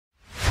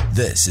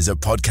This is a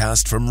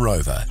podcast from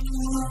Rover.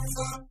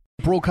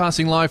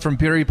 Broadcasting live from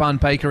Berry Bun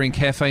Bakery and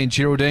Cafe in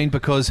Geraldine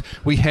because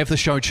we have the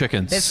show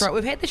chickens. That's right.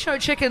 We've had the show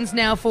chickens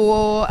now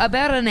for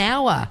about an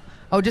hour.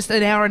 Oh, just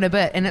an hour and a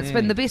bit, and it's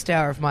been the best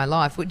hour of my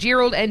life.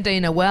 Gerald and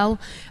Dean are well.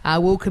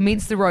 We'll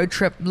commence the road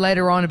trip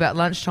later on about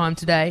lunchtime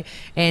today,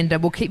 and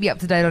we'll keep you up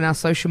to date on our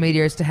social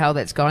media as to how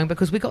that's going,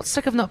 because we got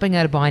sick of not being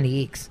able to buy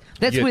any eggs.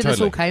 That's where this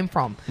all came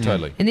from.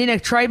 Totally. And then a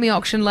trade me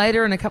auction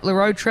later and a couple of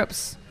road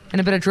trips and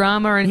a bit of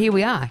drama, and here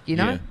we are, you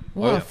know? Yeah.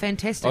 What a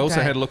fantastic I also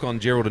day. had a look on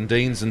Gerald and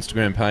Dean's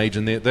Instagram page,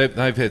 and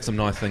they've had some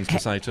nice things to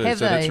say too, so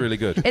that's really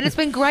good. And it's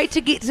been great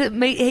to get to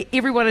meet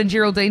everyone in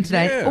Geraldine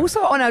today. Yeah.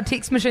 Also on our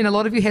text machine, a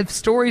lot of you have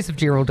stories of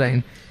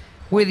Geraldine.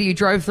 Whether you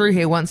drove through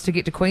here once to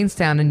get to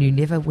Queenstown and you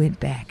never went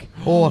back,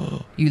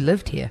 or you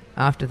lived here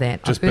after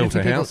that. Just built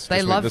a house.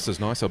 This is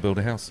nice, I'll build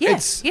a house.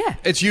 Yes, yeah.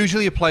 It's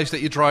usually a place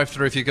that you drive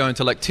through if you're going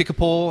to like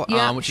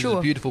Tekapō, which is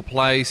a beautiful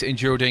place, and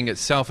Geraldine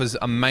itself is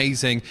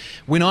amazing.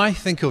 When I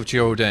think of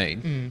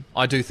Geraldine,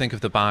 I do think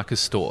of the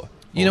Barker's store.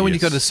 You know when you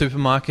go to the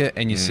supermarket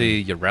and you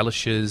see your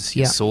relishes,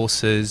 your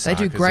sauces. They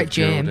do great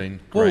jam.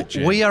 Great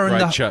jam. We are in great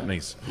the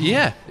chutneys.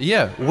 Yeah.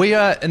 We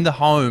are in the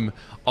home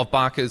of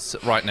Barker's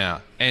right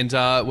now, and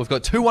we've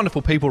got two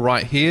wonderful people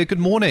right here. Good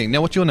morning.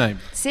 Now, what's your name?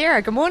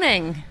 Sarah, good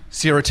morning.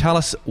 Sarah, tell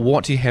us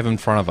what you have in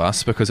front of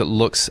us, because it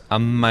looks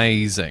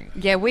amazing.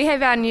 Yeah, we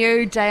have our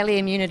new daily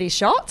immunity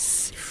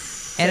shots.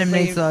 Adam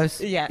needs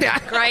those. Yeah,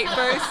 great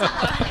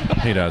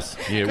boost. He does.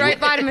 Yeah. Great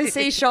vitamin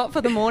C shot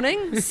for the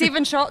morning.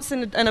 7 shots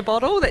in a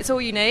bottle, that's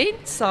all you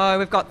need. So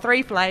we've got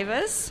 3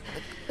 flavours.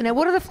 Now,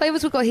 what are the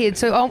flavours we've got here?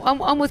 So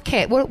I'm with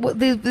Kat.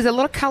 There's a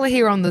lot of colour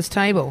here on this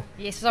table.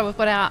 Yes, so we've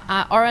got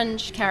our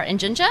orange, carrot and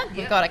ginger.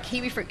 We've got a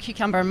kiwi fruit,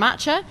 cucumber and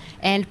matcha,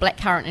 and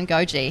blackcurrant and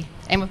goji.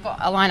 And we've got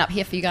a lineup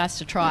here for you guys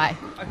to try.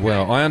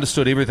 Well, I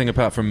understood everything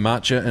apart from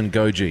matcha and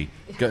goji.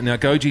 Now,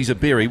 goji's a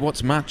berry.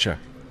 What's matcha?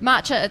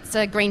 Matcha, it's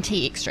a green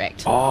tea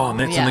extract. Oh, and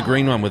that's in the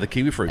green one with the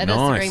kiwi fruit. It nice.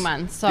 is the green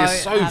one. So, they're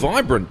so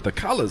vibrant, the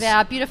colours. They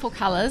are beautiful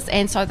colours,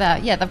 and so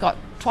they've got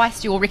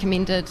twice your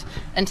recommended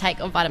intake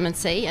of vitamin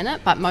C in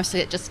it, but mostly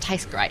it just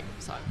tastes great.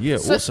 So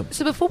awesome.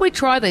 So before we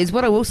try these,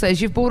 what I will say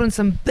is you've brought in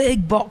some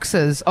big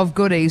boxes of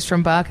goodies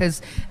from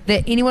Barker's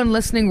that anyone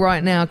listening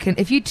right now can,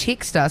 if you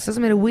text us,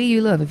 doesn't matter where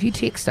you live, if you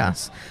text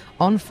us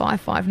on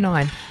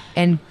 559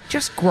 and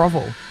just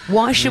grovel,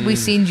 why should we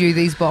send you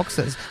these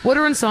boxes? What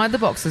are inside the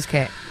boxes,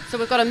 Kat? So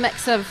we've got a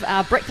mix of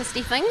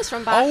breakfasty things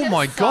from Barker's. Oh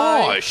my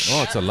gosh!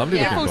 Oh, it's a lovely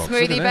looking Full box.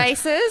 Look at smoothie that.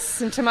 bases,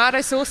 some tomato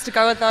sauce to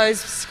go with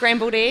those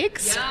scrambled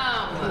eggs.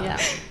 Yeah.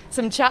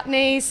 Some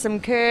chutneys, some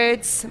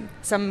curds,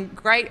 some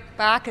great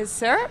Barker's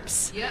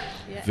syrups.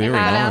 Very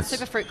Our nice.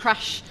 superfruit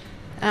crush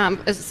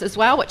as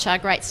well, which are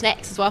great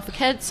snacks as well for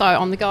kids. So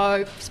on the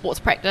go, sports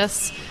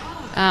practice.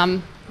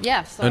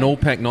 So. And all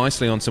packed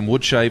nicely on some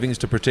wood shavings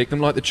to protect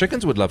them, like the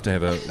chickens would love to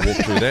have a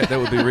walk through that. That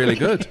would be really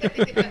good.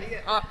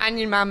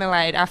 Onion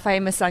marmalade, our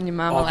famous onion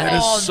marmalade. That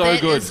is so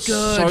that good. is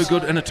good. So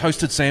good. And a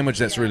toasted sandwich,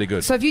 that's really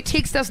good. So if you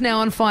text us now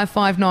on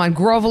 559,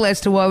 grovel as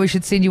to why we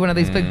should send you one of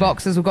these big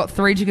boxes. We've got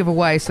 3 to give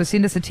away, so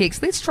send us a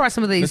text. Let's try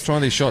some of these. Let's try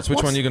these shots.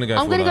 Which one are you going to go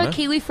for, I'm going to go Lana?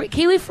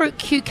 kiwi fruit,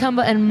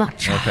 cucumber and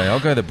matcha. Okay,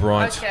 I'll go the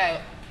bright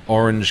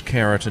orange,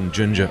 carrot and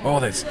ginger. Oh,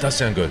 that does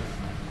sound good.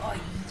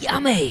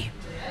 Yummy.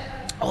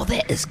 Oh,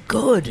 that is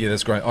good. Yeah,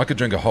 that's great. I could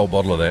drink a whole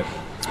bottle of that.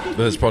 But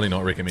that's probably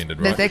not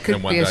recommended, right? That could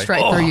in one be a day.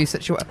 straight through you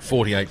situation.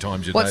 48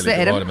 times your What's daily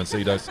that, Adam? vitamin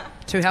C dose.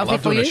 Too I healthy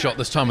love for doing you? a shot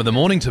this time of the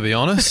morning, to be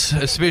honest,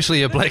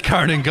 especially a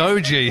blackcurrant and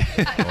goji.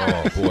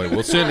 Oh, boy.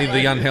 Well, certainly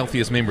the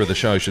unhealthiest member of the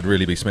show should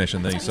really be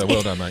smashing these, so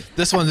well done, mate.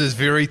 This one is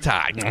very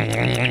tart.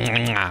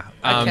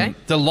 Okay.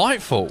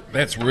 Delightful.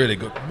 That's really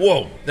good.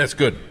 Whoa, that's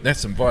good. That's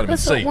some vitamin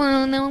C.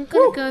 Well, now I'm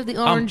going to go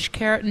the orange,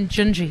 carrot and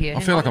ginger here. I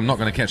feel like I'm not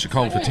going to catch a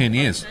cold for 10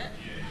 years.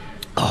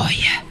 Oh,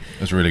 yeah.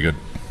 That's really good.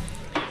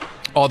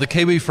 Oh, the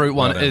kiwi fruit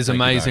one Well done. is Thank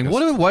you, amazing.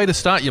 Marcus. What a way to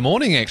start your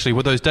morning, actually,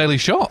 with those daily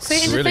shots. See,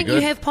 and to really think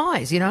good. you have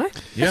pies, you know?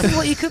 Yeah. This is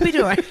what you could be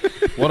doing.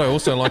 What I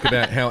also like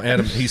about how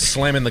Adam, he's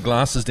slamming the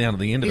glasses down at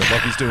the end of it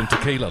like he's doing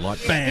tequila,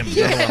 like bam,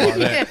 another one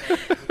like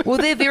that. Well,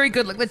 they're very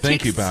good. Look, the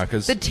Thank you, texts-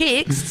 Barkers. The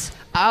texts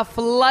are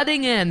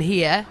flooding in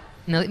here.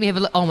 Now, let me have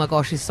a look. Oh, my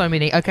gosh, there's so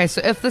many. Okay,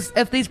 so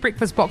if these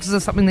breakfast boxes are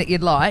something that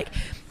you'd like,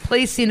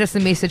 please send us a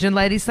message. And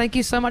ladies, thank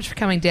you so much for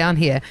coming down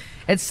here.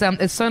 It's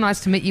so nice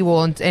to meet you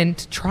all and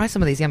to try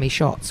some of these yummy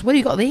shots. What do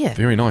you got there?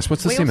 Very nice.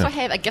 What's the We also simmer?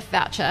 have a gift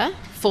voucher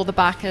for the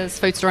Barker's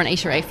food store and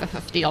eatery for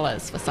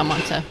 $50 for someone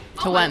to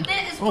win.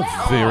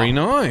 Oh, very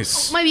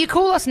nice. Maybe you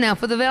call us now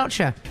for the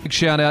voucher. Big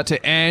shout out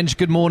to Ange.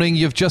 Good morning.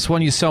 You've just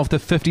won yourself the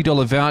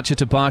 $50 voucher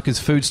to Barker's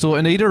Food Store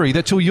and Eatery.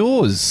 That's all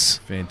yours.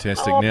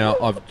 Fantastic. Now,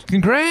 I've That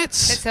Congrats.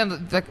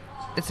 sounded like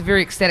it's a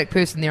very ecstatic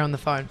person there on the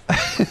phone.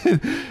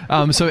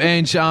 So,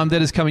 Ange,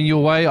 that is coming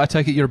your way. I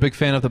take it you're a big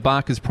fan of the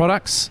Barker's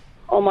products.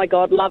 Oh my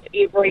God, love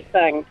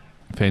everything.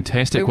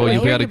 Fantastic. We're Well,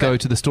 you'll be able to hearing go about-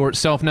 to the store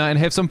itself now and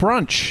have some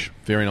brunch.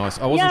 very nice.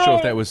 I wasn't sure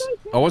if that was.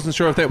 I wasn't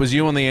sure if that was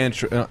you on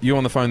the you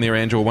on the phone there,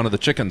 Andrew, or one of the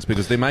chickens,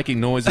 because they're making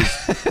noises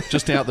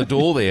just out the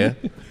door there.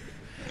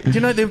 Do you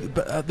know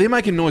they're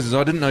making noises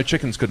I didn't know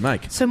chickens could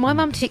make? So my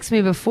mum texted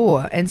me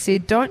before and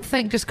said, don't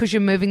think just because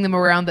you're moving them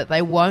around that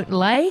they won't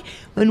lay.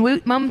 I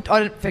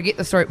didn't forget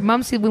the story.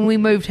 Mum said when we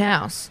moved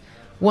house,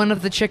 one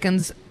of the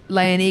chickens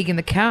lay an egg in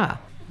the car.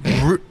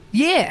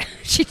 Yeah,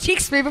 she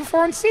texted me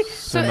before and said.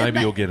 So maybe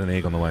you'll get an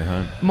egg on the way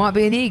home. Might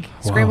be an egg.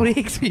 Scrambled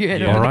eggs for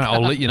you. All right,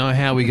 I'll let you know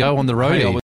how we go on the road.